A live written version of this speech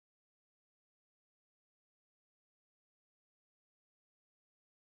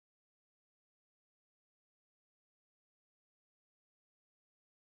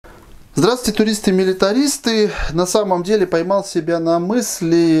Здравствуйте, туристы-милитаристы! На самом деле поймал себя на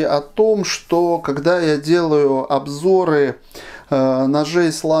мысли о том, что когда я делаю обзоры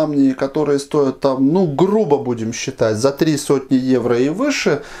ножей с ламни, которые стоят там, ну, грубо будем считать, за 3 сотни евро и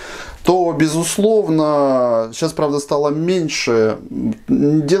выше, то, безусловно, сейчас, правда, стало меньше.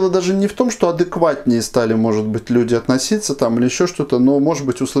 Дело даже не в том, что адекватнее стали, может быть, люди относиться там или еще что-то, но, может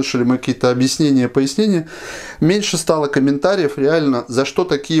быть, услышали мы какие-то объяснения, пояснения. Меньше стало комментариев реально, за что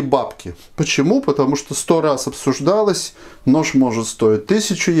такие бабки. Почему? Потому что 100 раз обсуждалось, нож может стоить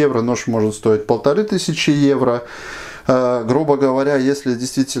 1000 евро, нож может стоить 1500 евро. Грубо говоря, если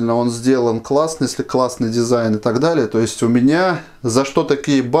действительно он сделан классно, если классный дизайн и так далее, то есть у меня за что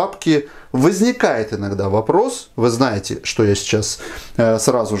такие бабки возникает иногда вопрос. Вы знаете, что я сейчас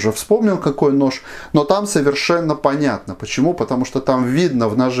сразу же вспомнил, какой нож, но там совершенно понятно. Почему? Потому что там видно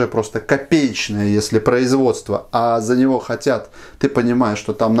в ноже просто копеечное, если производство, а за него хотят, ты понимаешь,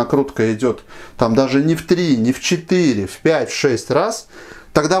 что там накрутка идет там даже не в 3, не в 4, в 5, в 6 раз.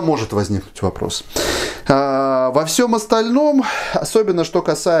 Тогда может возникнуть вопрос. Во всем остальном, особенно что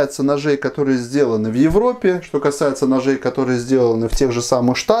касается ножей, которые сделаны в Европе, что касается ножей, которые сделаны в тех же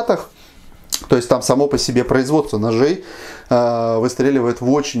самых Штатах, то есть там само по себе производство ножей выстреливает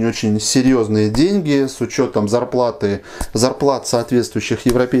в очень-очень серьезные деньги с учетом зарплат соответствующих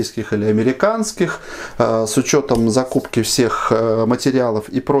европейских или американских, с учетом закупки всех материалов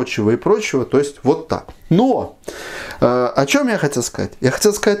и прочего, то есть вот так. Но о чем я хотел сказать? Я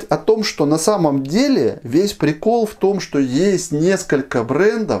хотел сказать о том, что на самом деле весь прикол в том, что есть несколько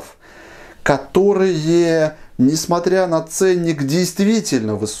брендов, которые, несмотря на ценник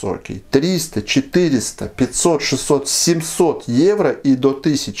действительно высокий, 300, 400, 500, 600, 700 евро и до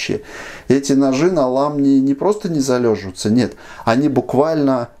 1000, эти ножи на ламне не просто не залеживаются, нет, они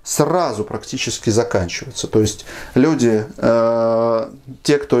буквально сразу практически заканчиваются. То есть люди,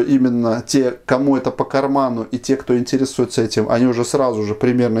 те, кому это по карману, и те, кто интересуется этим, они уже сразу же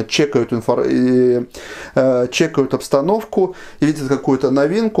примерно чекают обстановку и видят какую-то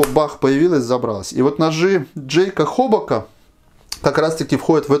новинку, бах, появилась, забралась. И вот ножи Джейка Хобака как раз таки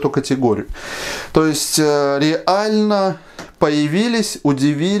входят в эту категорию. То есть реально появились,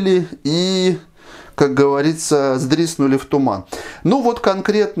 удивили и, как говорится, сдриснули в туман. Ну вот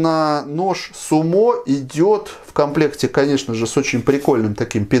конкретно нож SUMO идет в комплекте, конечно же, с очень прикольным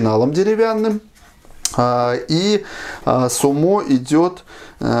таким пеналом деревянным. И SUMO идет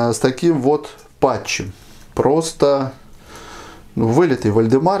с таким вот патчем. Просто вылитый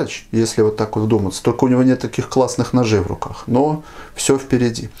Вальдемарыч, если вот так вот вдуматься, только у него нет таких классных ножей в руках, но все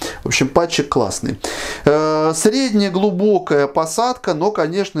впереди. В общем, патчик классный. Средняя глубокая посадка, но,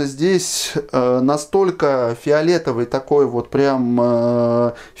 конечно, здесь настолько фиолетовый, такой вот прям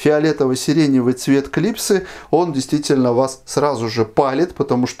фиолетово-сиреневый цвет клипсы, он действительно вас сразу же палит,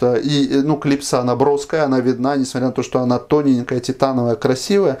 потому что клипса она броская, она видна, несмотря на то, что она тоненькая, титановая,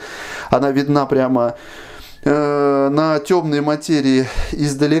 красивая, она видна прямо на темной материи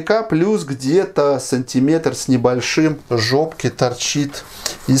издалека, плюс где-то сантиметр с небольшим жопки торчит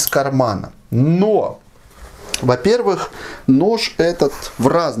из кармана. Но, во-первых, нож этот в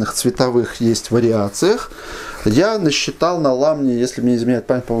разных цветовых есть вариациях. Я насчитал на ламне, если мне изменяет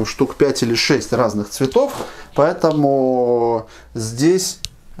память, по-моему, штук 5 или 6 разных цветов, поэтому здесь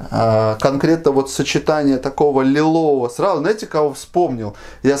конкретно вот сочетание такого лилового, сразу, знаете, кого вспомнил?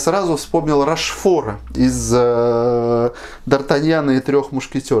 Я сразу вспомнил Рошфора из Д'Артаньяна и 3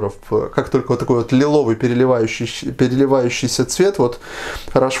 мушкетеров. Как только вот такой вот лиловый переливающийся цвет, вот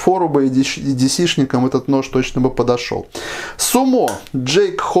Рошфору бы и DC-шникам этот нож точно бы подошел. SUMO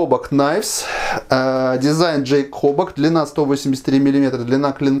Джейк Hoback Knives, дизайн Джейк Hoback, длина 183 мм,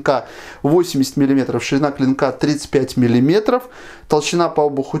 длина клинка 80 мм, ширина клинка 35 мм, толщина по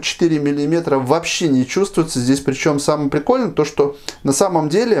обуху 4 мм, вообще не чувствуется здесь. Причем самое прикольное то, что на самом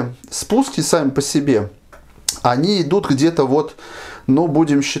деле спуски сами по себе, они идут где-то вот, ну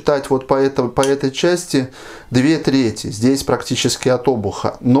будем считать вот по этой части 2/3, здесь практически от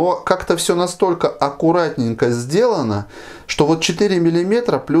обуха. Но как-то все настолько аккуратненько сделано, что вот 4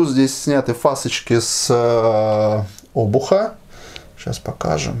 мм, плюс здесь сняты фасочки с обуха. Сейчас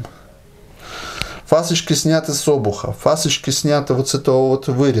покажем. Фасочки сняты с обуха, фасочки сняты вот с этого вот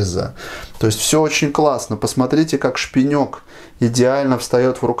выреза. То есть все очень классно. Посмотрите, как шпинек идеально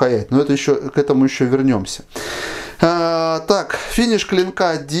встает в рукоять. Но это еще, к этому еще вернемся. Так, Так, финиш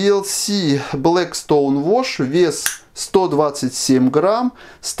клинка DLC Blackstone Wash, вес 127 грамм,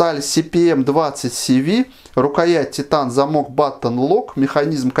 сталь CPM 20 CV, рукоять титан, замок button lock,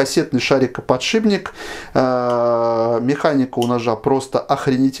 механизм кассетный шарикоподшипник, механика у ножа просто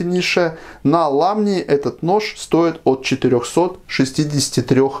охренительнейшая. На ламне этот нож стоит от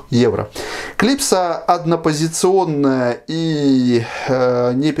 463 евро. Клипса однопозиционная и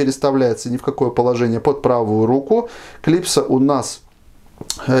не переставляется ни в какое положение под правую руку. Клипса у нас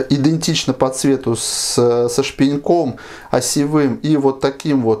идентично по цвету со шпеньком осевым и вот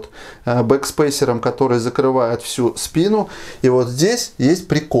таким вот бэкспейсером, который закрывает всю спину. И вот здесь есть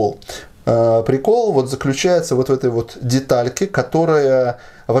прикол. Прикол вот заключается вот в этой вот детальке, которая,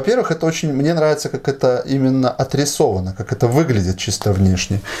 во-первых, это очень, мне нравится, как это именно отрисовано, как это выглядит чисто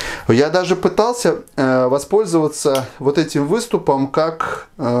внешне. Я даже пытался воспользоваться вот этим выступом как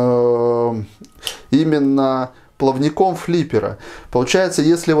именно плавником флиппера. Получается,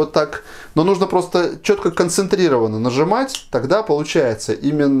 если вот так, но нужно просто четко концентрированно нажимать, тогда получается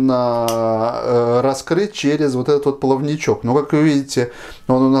именно раскрыть через вот этот вот плавничок. Но как вы видите,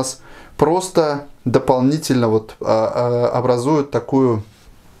 он у нас просто дополнительно вот образует такую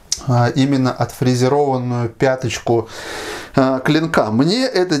именно отфрезерованную пяточку клинка. Мне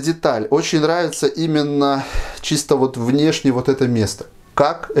эта деталь очень нравится именно чисто вот внешне вот это место.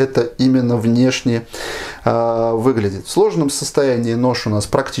 Как это именно внешне выглядит. В сложном состоянии нож у нас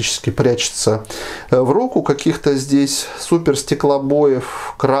практически прячется в руку. Каких-то здесь супер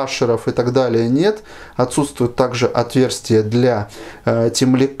стеклобоев, крашеров и так далее нет. Отсутствует также отверстие для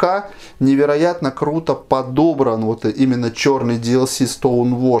темляка. Невероятно круто подобран вот именно черный DLC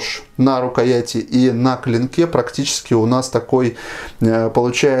Stone Wash на рукояти и на клинке. Практически у нас такой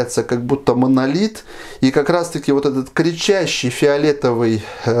получается как будто монолит. И как раз таки вот этот кричащий фиолетовый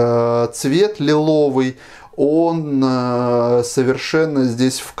цвет лиловый, он совершенно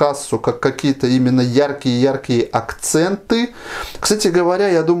здесь в кассу, как какие-то именно яркие акценты. Кстати говоря,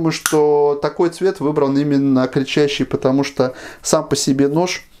 я думаю, что такой цвет выбран именно кричащий, потому что сам по себе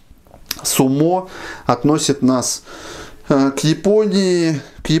нож SUMO относит нас к Японии,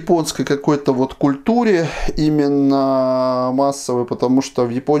 к японской какой-то вот культуре именно массовой, потому что в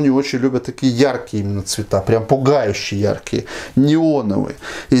Японии очень любят такие яркие именно цвета, прям пугающие яркие, неоновые.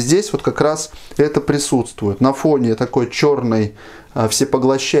 И здесь вот как раз это присутствует. На фоне такой черной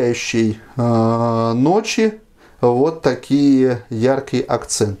всепоглощающей ночи вот такие яркие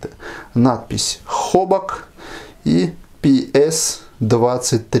акценты. Надпись Hoback и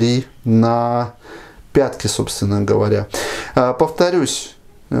PS23 на пятки, собственно говоря. Повторюсь,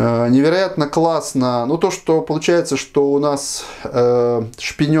 невероятно классно. Ну, то, что получается, что у нас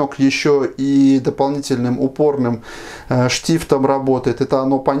шпинек еще и дополнительным упорным штифтом работает, это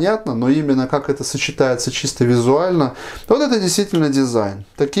оно понятно, но именно как это сочетается чисто визуально, вот это действительно дизайн.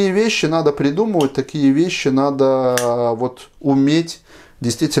 Такие вещи надо придумывать, такие вещи надо вот уметь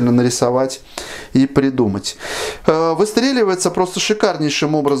действительно нарисовать и придумать. Выстреливается просто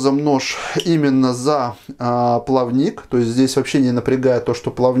шикарнейшим образом нож именно за плавник. То есть здесь вообще не напрягает то, что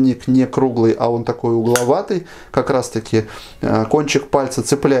плавник не круглый, а он такой угловатый. Как раз таки кончик пальца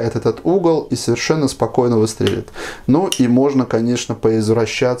цепляет этот угол и совершенно спокойно выстреливает. Ну и можно, конечно,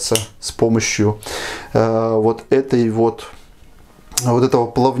 поизвращаться с помощью вот этого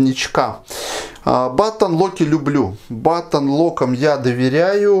плавничка. Баттон-локи люблю. Баттон-локам я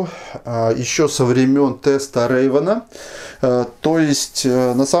доверяю еще со времен теста Рейвена. То есть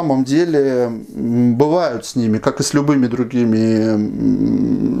на самом деле бывают с ними, как и с любыми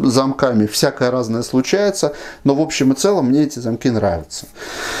другими замками, всякое разное случается. Но в общем и целом мне эти замки нравятся.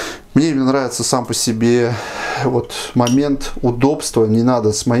 Мне именно нравится сам по себе вот момент удобства. Не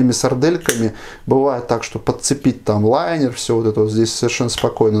надо с моими сардельками. Бывает так, что подцепить там лайнер, все вот это вот здесь совершенно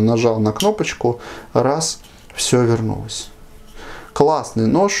спокойно нажал на кнопочку, раз, все вернулось. Классный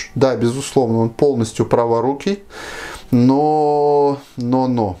нож, да, безусловно, он полностью праворукий, но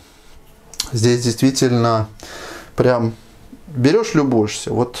здесь действительно прям берешь,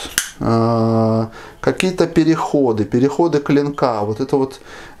 любуешься. Вот какие-то переходы клинка, вот это вот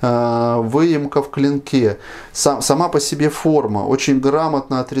выемка в клинке, сама по себе форма, очень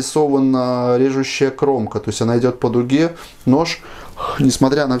грамотно отрисована режущая кромка, то есть она идет по дуге, нож,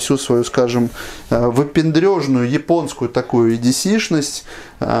 несмотря на всю свою, скажем, выпендрежную японскую такую EDC-шность,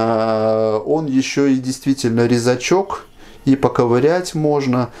 он еще и действительно резачок, и поковырять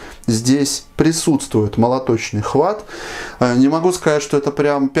можно. Здесь присутствует молоточный хват. Не могу сказать, что это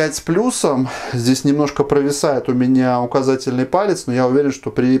прям 5 с плюсом. Здесь немножко провисает у меня указательный палец, но я уверен, что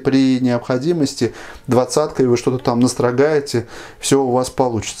при необходимости 20-кой вы что-то там настрогаете, все у вас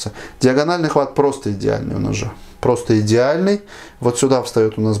получится. Диагональный хват просто идеальный у ножа. Просто идеальный. Вот сюда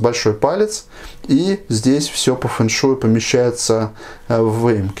встает у нас большой палец, и здесь все по фэншую помещается в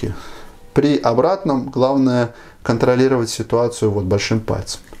выемки. При обратном главное контролировать ситуацию вот большим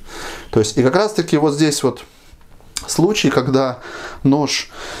пальцем. То есть, и как раз таки вот здесь вот случай, когда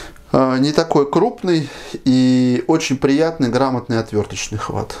нож не такой крупный и очень приятный, грамотный отверточный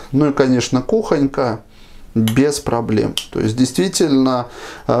хват. Ну и, конечно, кухонька без проблем. То есть, действительно,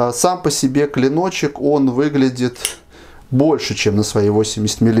 сам по себе клиночек, он выглядит больше, чем на свои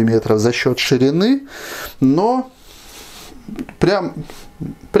 80 мм за счет ширины, но прям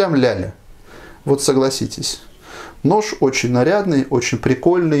ляля. Вот согласитесь. Нож очень нарядный, очень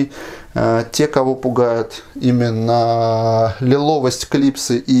прикольный. Те, кого пугает именно лиловость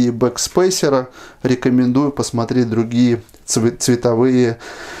клипсы и бэкспейсера, рекомендую посмотреть другие цветовые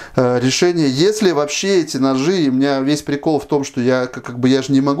решения. Если вообще эти ножи, у меня весь прикол в том, что я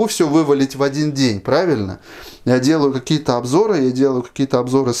же не могу все вывалить в один день, правильно? Я делаю какие-то обзоры,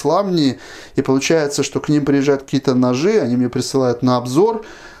 с ламни, и получается, что к ним приезжают какие-то ножи, они мне присылают на обзор.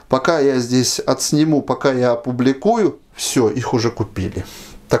 Пока я здесь отсниму, пока я опубликую, все, их уже купили.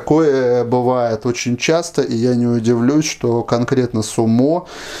 Такое бывает очень часто, и я не удивлюсь, что конкретно SUMO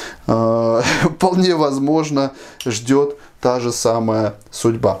вполне возможно ждет та же самая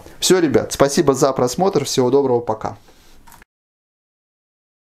судьба. Все, ребят, спасибо за просмотр, всего доброго, пока.